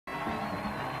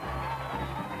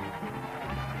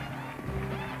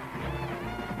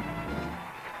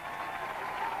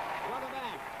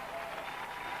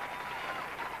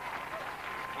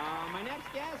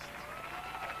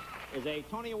is a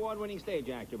Tony Award-winning stage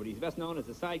actor, but he's best known as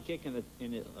the sidekick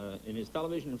in his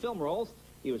television and film roles.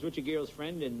 He was Richard Gere's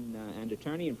friend and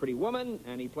attorney in Pretty Woman,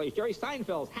 and he plays Jerry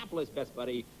Seinfeld's hapless best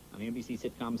buddy on the NBC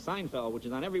sitcom Seinfeld, which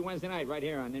is on every Wednesday night right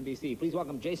here on NBC. Please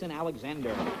welcome Jason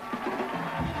Alexander.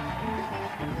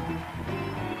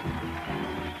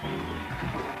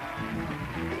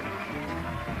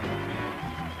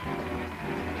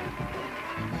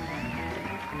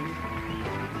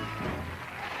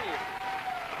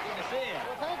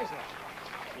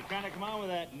 Trying to come on with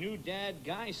that new dad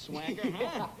guy swagger,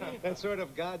 huh? That sort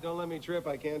of God don't let me trip,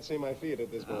 I can't see my feet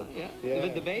at this point. Yeah?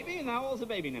 The baby? And how old's the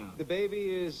baby now? The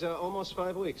baby is almost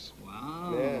 5 weeks.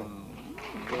 Wow. Yeah.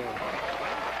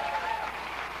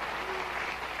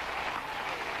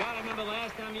 God, I remember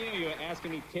last time you were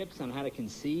asking me tips on how to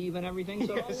conceive and everything,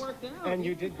 so it all worked out. And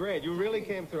you did great. You really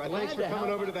came through. Thanks for coming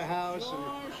over to the house.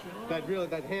 Sure.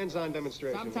 That hands-on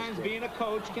demonstration. Sometimes being a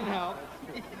coach can help.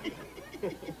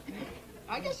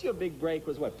 I guess your big break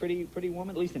was what, Pretty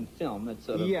Woman, at least in film. That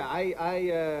sort of. Yeah,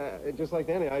 I just like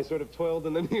Danny, I sort of toiled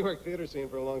in the New York theater scene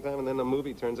for a long time, and then the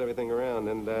movie turns everything around.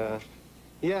 And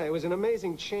yeah, it was an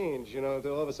amazing change, you know,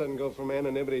 to all of a sudden go from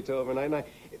anonymity to overnight. And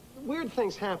weird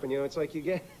things happen, you know. It's like you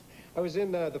get. I was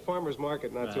in the farmer's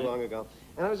market not too long ago,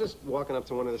 and I was just walking up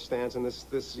to one of the stands, and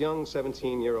this young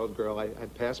 17-year-old girl, I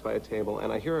had passed by a table,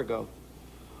 and I hear her go,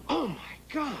 "Oh my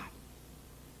God!"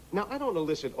 Now I don't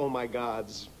elicit "oh my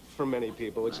gods" for many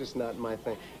people. It's just not my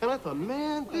thing. And I thought,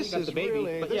 man, this is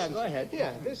really... Yeah, go ahead.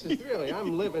 Yeah, this is really,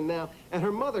 I'm living now. And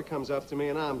her mother comes up to me,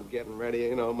 and I'm getting ready.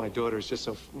 You know, my daughter's just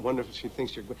so wonderful. She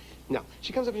thinks you're... No,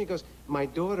 she comes up and she goes, my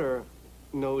daughter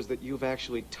knows that you've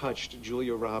actually touched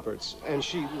Julia Roberts, and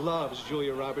she loves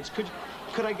Julia Roberts.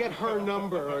 Could I get her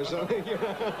number or something? You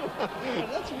know?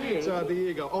 That's weird. So the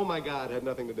ego, oh my God, had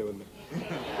nothing to do with me.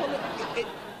 Well,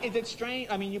 is it strange?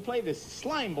 I mean, you play this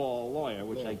slimeball lawyer,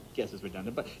 which I guess is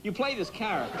redundant, but you play this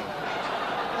character.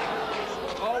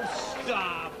 Oh,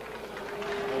 stop.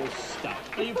 Oh, stop.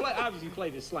 Now, obviously you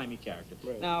play this slimy character.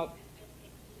 Right. Now,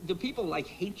 do people, like,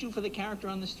 hate you for the character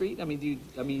on the street? I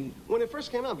mean, When it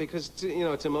first came out, because,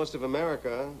 to most of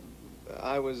America,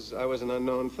 I was an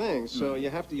unknown thing. So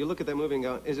you look at that movie and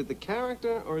go, is it the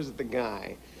character or is it the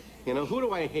guy? You know, who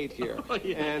do I hate here? Oh,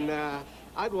 yeah. And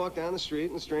I'd walk down the street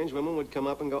and strange women would come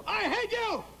up and go, I hate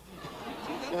you!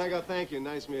 And I go, thank you,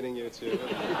 nice meeting you too.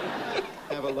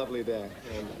 Have a lovely day.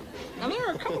 And, now, there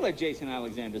are a couple of Jason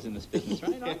Alexanders in this business,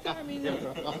 right? Aren't there? I mean,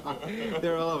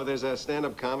 they're all over. There's a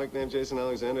stand-up comic named Jason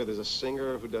Alexander. There's a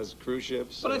singer who does cruise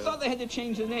ships. But I thought they had to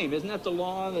change the name. Isn't that the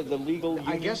law, the legal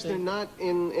union I guess thing? they're not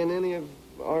in any of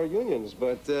our unions,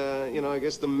 but, I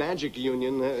guess the Magic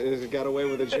Union got away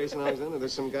with it. Jason Alexander,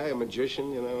 there's some guy, a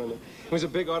magician, and it was a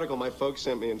big article my folks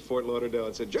sent me in Fort Lauderdale.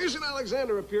 It said, Jason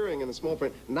Alexander appearing in the small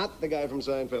print. Not the guy from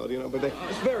Seinfeld, but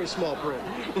it's very small print.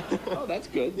 Oh, that's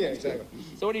good. Yeah, exactly.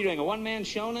 So what are you doing, a one-man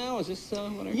show now? Is this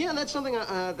whatever? Yeah, that's something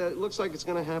that looks like it's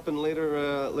going to happen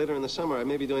later in the summer. I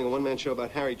may be doing a one-man show about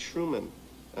Harry Truman,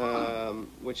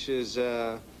 which is...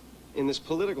 in this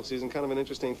political season, kind of an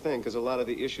interesting thing, because a lot of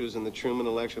the issues in the Truman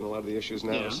election, a lot of the issues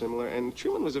now are similar. And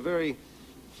Truman was a very,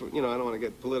 I don't want to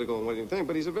get political and what you think,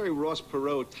 but he's a very Ross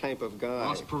Perot type of guy.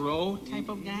 Ross Perot type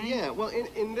of guy? Yeah, well,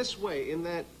 in this way, in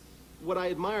that what I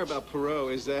admire about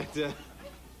Perot is that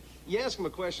you ask him a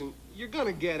question, you're going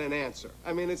to get an answer.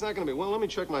 I mean, it's not going to be, well, let me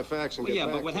check my facts and get back.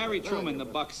 Yeah, but with Harry Truman, the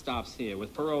buck stops here.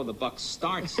 With Perot, the buck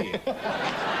starts here. That's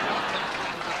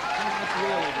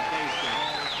really the basic.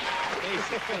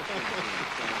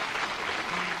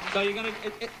 So you're gonna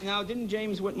now? Didn't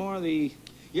James Whitmore, the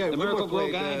Miracle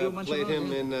Grow guy, do a bunch played of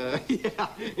him in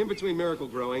in between Miracle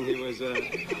Growing? He was he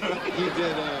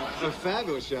did a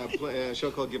fabulous job, a show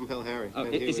called Give 'Em Hell, Harry. Oh,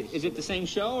 is it the same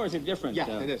show or is it different?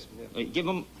 Yeah, it is. Yeah. Give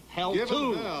 'em hell give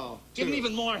too. 'Em hell. Give 'em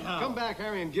even more hell. Come back,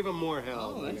 Harry, and give 'em more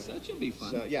hell. Oh, that should be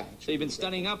fun. So, yeah. So you've been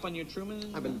studying up on your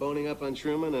Truman? I've been boning up on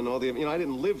Truman and all the. I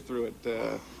didn't live through it.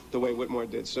 The way Whitmore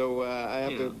did, so I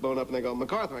have to bone up, and they go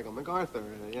MacArthur. I go MacArthur.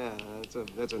 Yeah,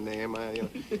 that's a name.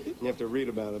 You have to read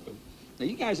about it. But. Now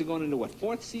you guys are going into what,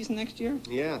 4th season next year?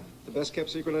 Yeah, the best kept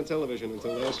secret on television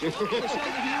until last year. The show's a huge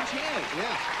hit.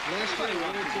 Yeah, last year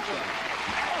really took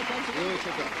off. Really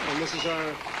took off. And this is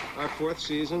our 4th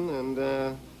season,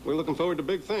 and we're looking forward to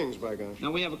big things, by gosh. Now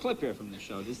we have a clip here from this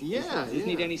show. Does this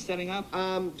need any setting up?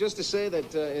 Just to say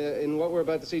that in what we're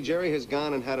about to see, Jerry has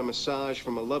gone and had a massage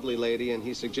from a lovely lady, and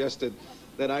he suggested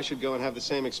that I should go and have the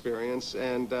same experience,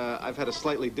 and I've had a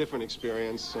slightly different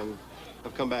experience, and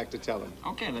I've come back to tell him.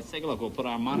 Okay, let's take a look. We'll put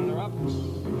our monitor up.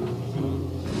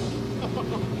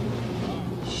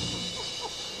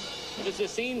 This is a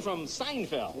scene from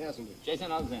Seinfeld. Yes, indeed.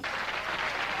 Jason Alexander.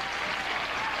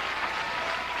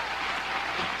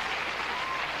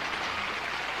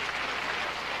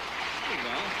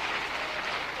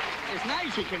 It's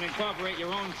nice you can incorporate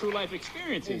your own true life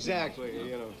experiences. Exactly.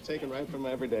 You know, taken right from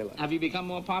my everyday life. Have you become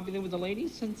more popular with the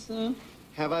ladies since?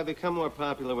 Have I become more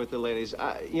popular with the ladies?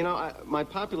 You know, my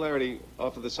popularity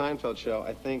off of the Seinfeld show,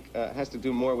 I think, has to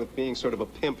do more with being sort of a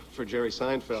pimp for Jerry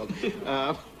Seinfeld.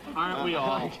 Aren't we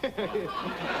all?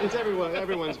 It's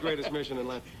everyone's greatest mission in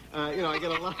life. You know, I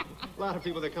get a lot of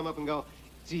people that come up and go,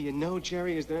 "Do you know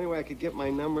Jerry? Is there any way I could get my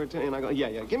number?" And I go, "Yeah,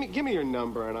 yeah. Give me your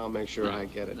number, and I'll make sure I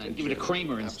get it." Give it to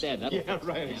Kramer instead. Yeah,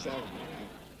 right. Exactly.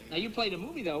 Now, you played a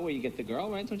movie, though, where you get the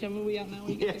girl, right? Don't you have a movie out now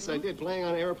where you get Yes, I did. Playing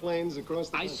on airplanes across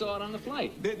the country. I saw it on the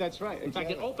flight. That's right. In fact,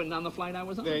 it opened on the flight I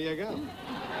was on. There you go.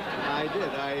 Yeah. I did.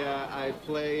 I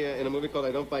play in a movie called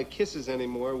I Don't Buy Kisses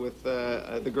Anymore with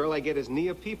the girl I get is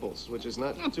Nia Peoples, which is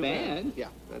not too bad. Yeah,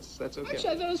 that's okay. Actually,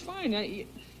 I thought it was fine. You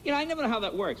know, I never know how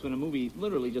that works when a movie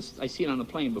literally just, I see it on the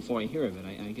plane before I hear of it.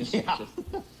 I guess it's just...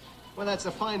 Well, that's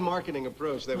a fine marketing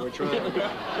approach that we're trying.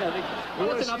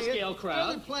 Well, it's an upscale crowd.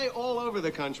 We'll play all over the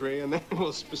country, and then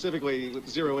we'll specifically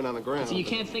zero in on the ground. So you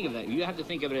can't think of that. You have to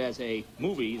think of it as a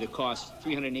movie that costs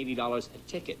 $380 a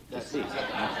ticket to see.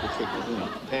 That's the trick to doing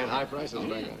it. Paying high prices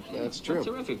back then. That's true. That's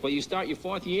terrific. Well, you start your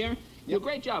 4th year. You do a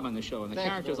great job on the show, and the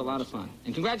character's a lot of fun.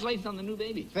 And congratulations on the new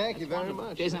baby. Thank you very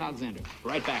much. Jason Alexander.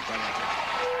 Right back.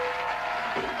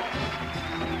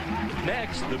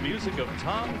 Next, the music of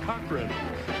Tom Cochran.